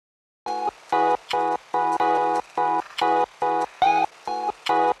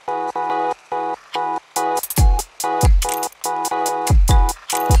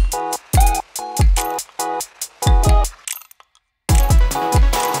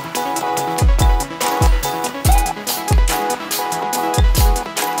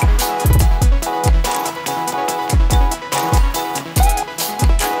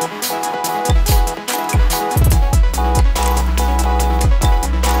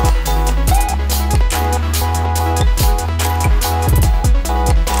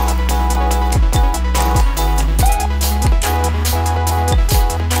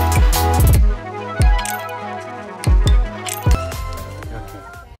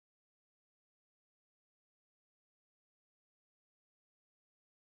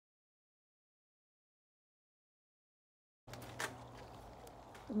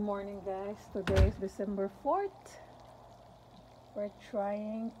Good morning, guys. Today is December 4th. We're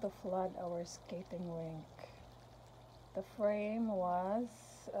trying to flood our skating rink. The frame was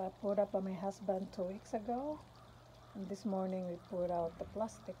put up by my husband 2 weeks ago, and this morning we put out the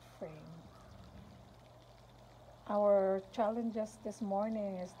plastic frame. Our challenges this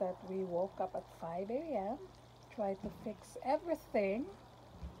morning is that we woke up at 5 a.m., tried to fix everything.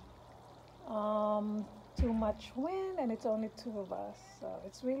 Too much wind, and it's only two of us, so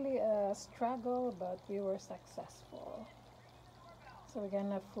it's really a struggle, but we were successful. So we're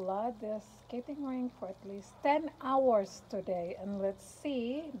gonna flood the skating rink for at least 10 hours today, and let's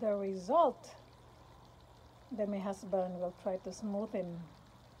see the result. Then my husband will try to smoothen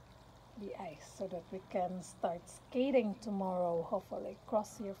the ice so that we can start skating tomorrow, hopefully.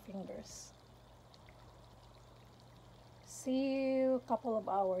 Cross your fingers. See you a couple of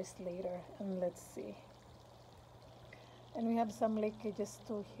hours later, and let's see. And we have some leakages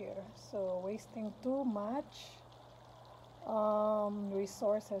too here, so wasting too much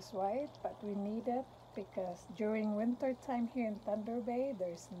resources, right? But we need it because during winter time here in Thunder Bay,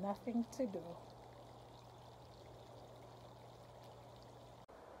 there's nothing to do.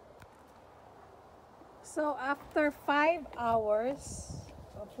 So after 5 hours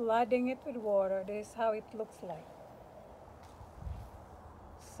of flooding it with water, this is how it looks like.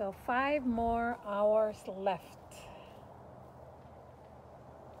 So 5 more hours left.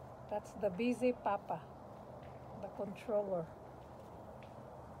 That's the busy papa, the controller.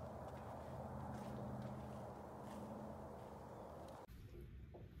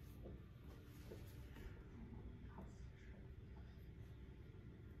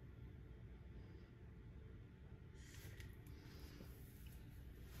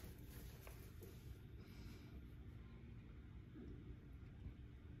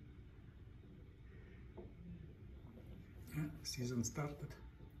 Season started.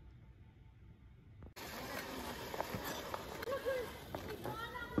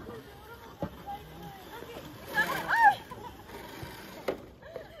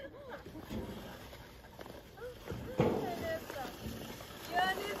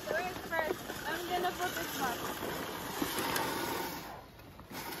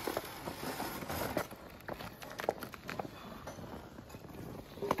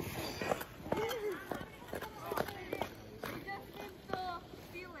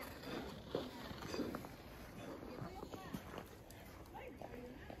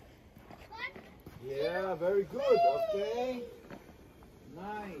 Yeah, very good. Okay.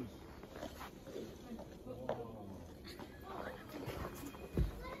 Nice.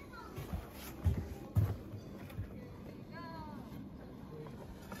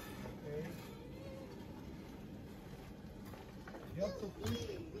 You have to push.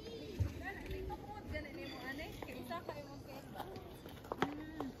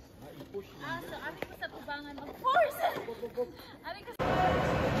 I-push. So ami ko sa tubangan mag-force. Ami ko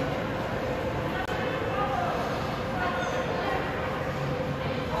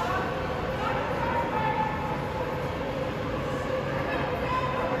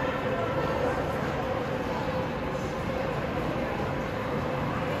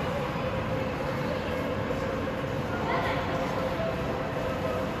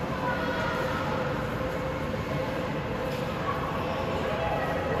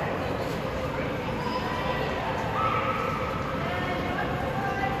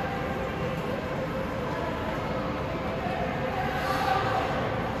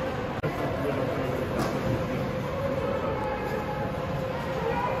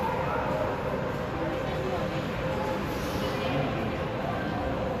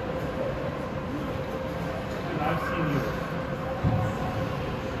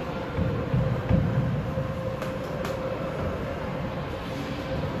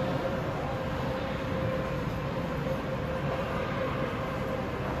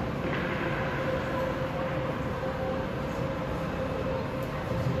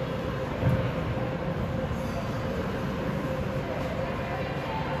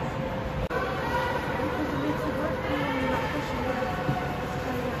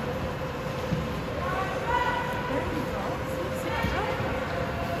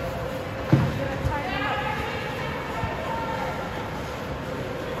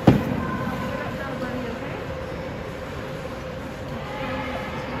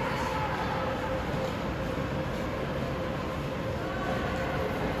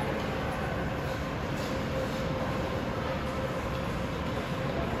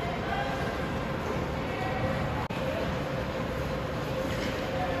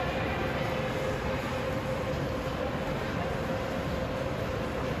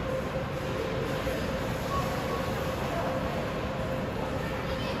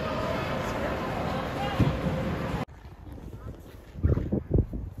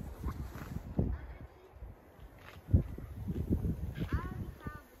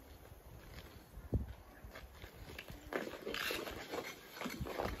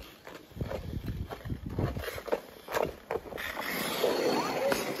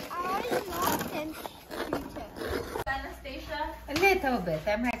little bit.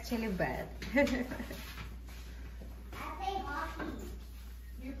 I'm actually bad. I play hockey.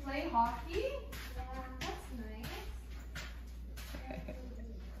 You play hockey? Yeah. That's nice.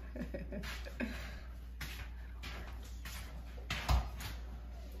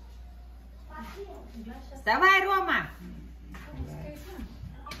 Вставай, Рома!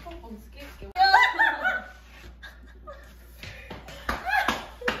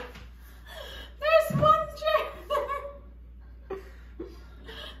 There's one chair.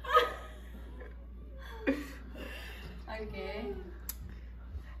 Okay.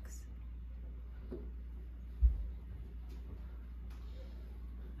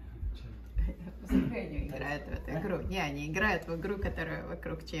 Пускай они играют в эту игру. Не, они играют в игру, которая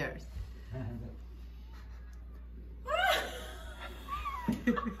вокруг chairs.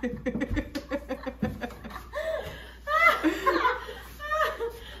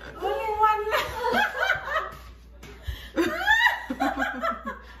 Only one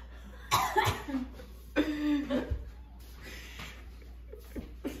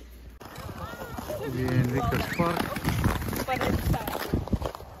We're in Victor's Park.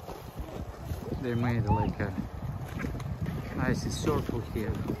 They made like a icy circle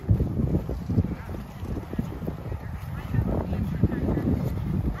here.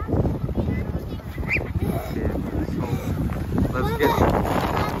 Okay, so let's get.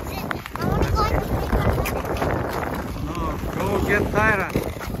 No, go get Tyra.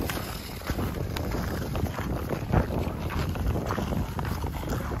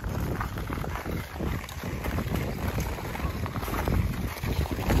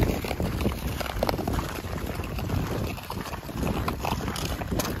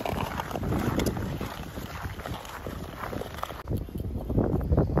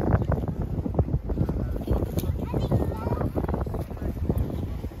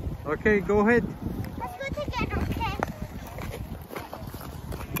 Okay, go ahead. Let's go together, okay?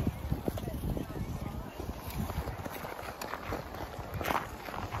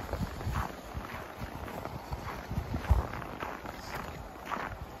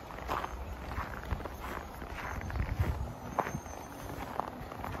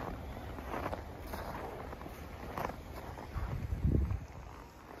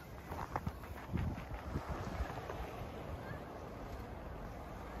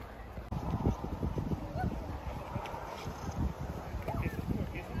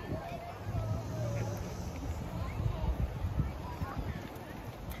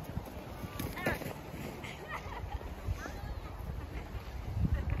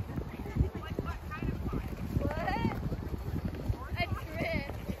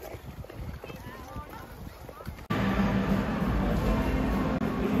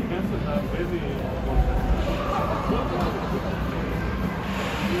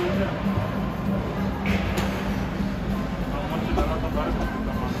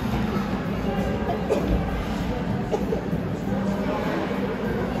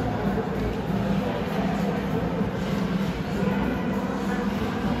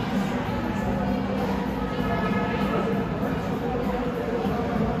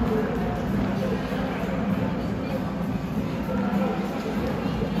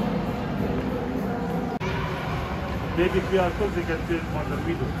 Maybe QR code they can pay on the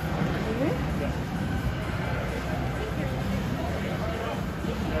video. Yeah.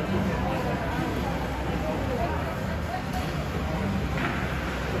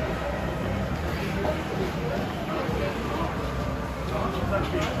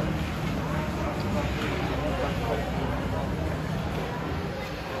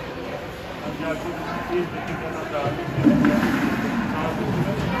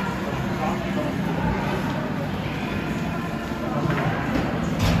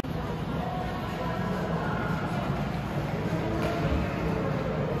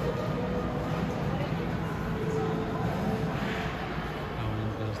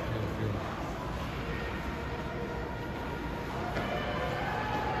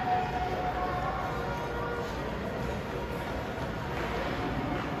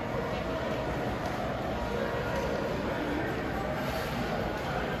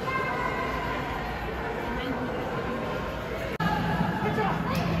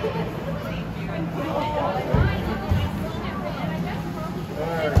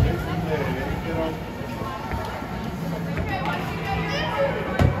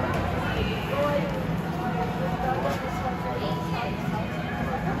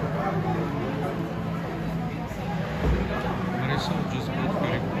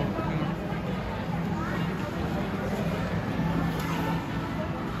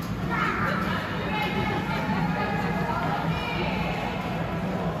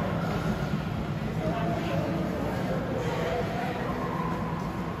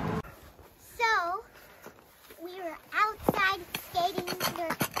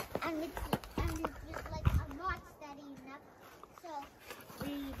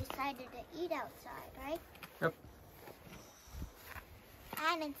 decided to eat outside, right? Yep.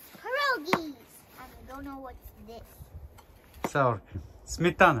 And it's pierogies. And I don't know what's this. Sour cream.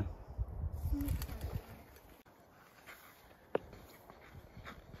 Smetana.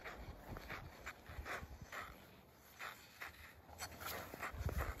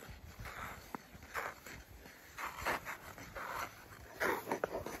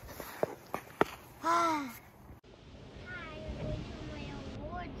 Hi, we're going to my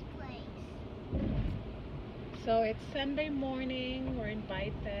awards place. So it's Sunday morning. We're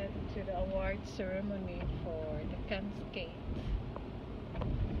invited to the award ceremony for the Cascade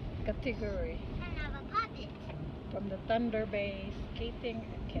category And I have a puppet. from the Thunder Bay Skating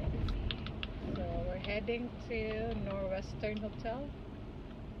Academy. So we're heading to Northwestern Hotel.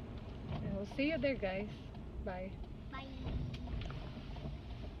 And we'll see you there, guys. Bye. Bye.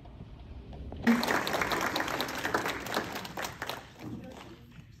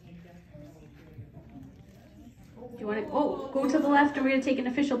 You want to? Oh, go to the left, and we're gonna take an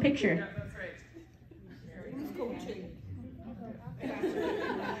official picture.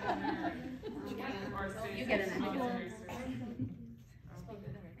 You get in it.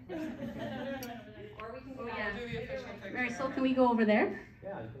 Oh yeah. Marisol, can we go over there?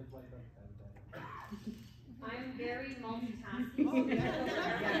 I'm very multitasking.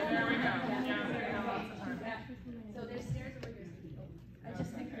 So there's stairs over here. I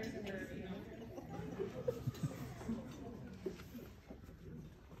just think there's a stairs.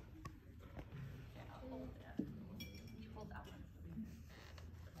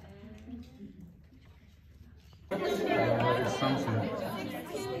 That is something.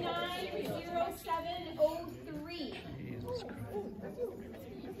 290703. Jesus Christ.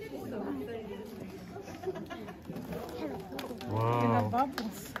 Wow.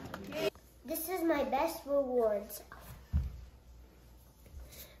 This is my best rewards.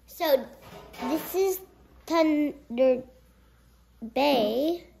 So, this is Thunder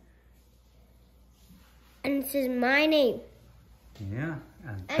Bay. And this is my name. Yeah.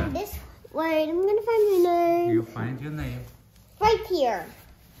 And this, wait, I'm gonna find my name. You find your name. Right here.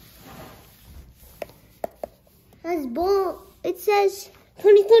 It says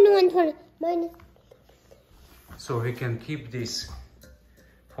 2021 20. Mine. So we can keep this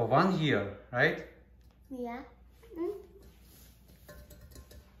for 1 year, right? Yeah.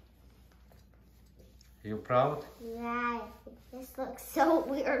 You proud? Yeah. This looks so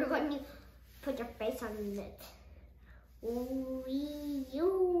weird when you put your face on it. Ooh, you.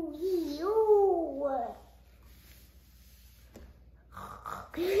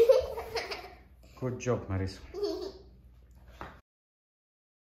 Good job, Marisol.